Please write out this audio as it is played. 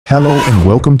Hello and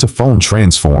welcome to Phone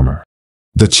Transformer,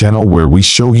 the channel where we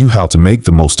show you how to make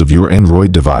the most of your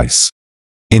Android device.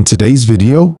 In today's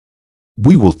video,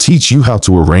 we will teach you how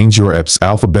to arrange your apps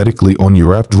alphabetically on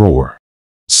your app drawer,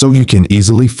 so you can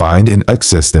easily find and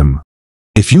access them.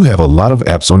 If you have a lot of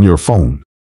apps on your phone,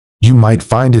 you might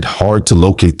find it hard to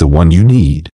locate the one you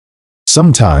need.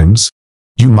 Sometimes,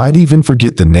 you might even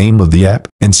forget the name of the app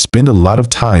and spend a lot of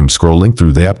time scrolling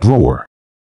through the app drawer.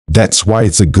 That's why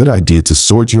it's a good idea to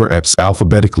sort your apps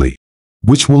alphabetically,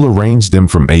 which will arrange them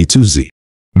from A to Z,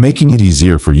 making it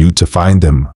easier for you to find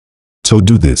them. To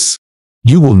do this,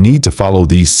 you will need to follow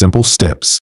these simple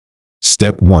steps.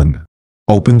 Step 1.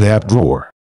 Open the app drawer.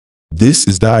 This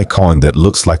is the icon that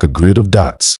looks like a grid of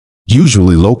dots,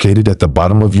 usually located at the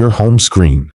bottom of your home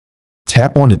screen.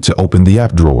 Tap on it to open the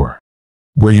app drawer,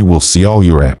 where you will see all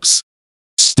your apps.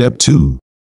 Step 2.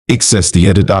 Access the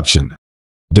Edit option.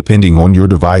 Depending on your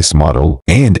device model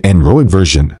and Android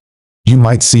version, you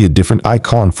might see a different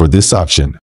icon for this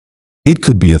option. It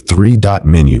could be a 3-dot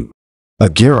menu, a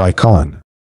gear icon,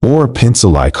 or a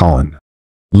pencil icon.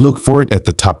 Look for it at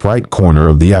the top right corner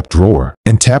of the app drawer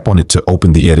and tap on it to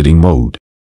open the editing mode.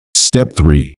 Step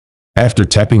 3. After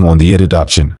tapping on the Edit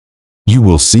option, you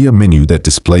will see a menu that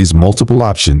displays multiple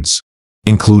options,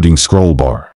 including scroll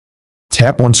bar.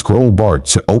 Tap on scroll bar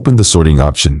to open the sorting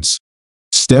options.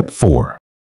 Step 4.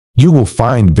 You will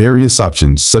find various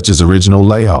options such as original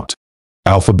layout,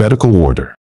 alphabetical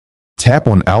order. Tap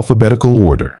on alphabetical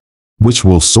order, which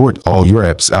will sort all your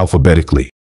apps alphabetically.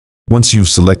 Once you've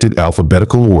selected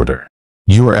alphabetical order,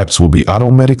 your apps will be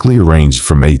automatically arranged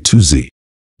from A to Z.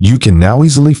 You can now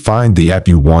easily find the app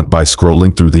you want by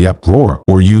scrolling through the app drawer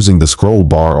or using the scroll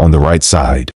bar on the right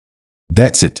side.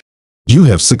 That's it. You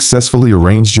have successfully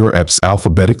arranged your apps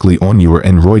alphabetically on your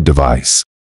Android device.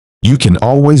 You can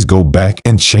always go back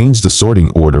and change the sorting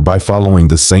order by following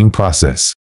the same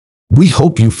process. We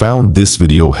hope you found this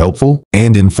video helpful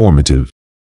and informative.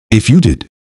 If you did,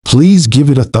 please give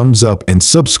it a thumbs up and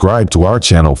subscribe to our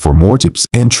channel for more tips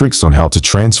and tricks on how to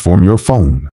transform your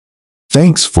phone.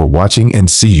 Thanks for watching and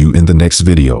see you in the next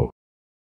video.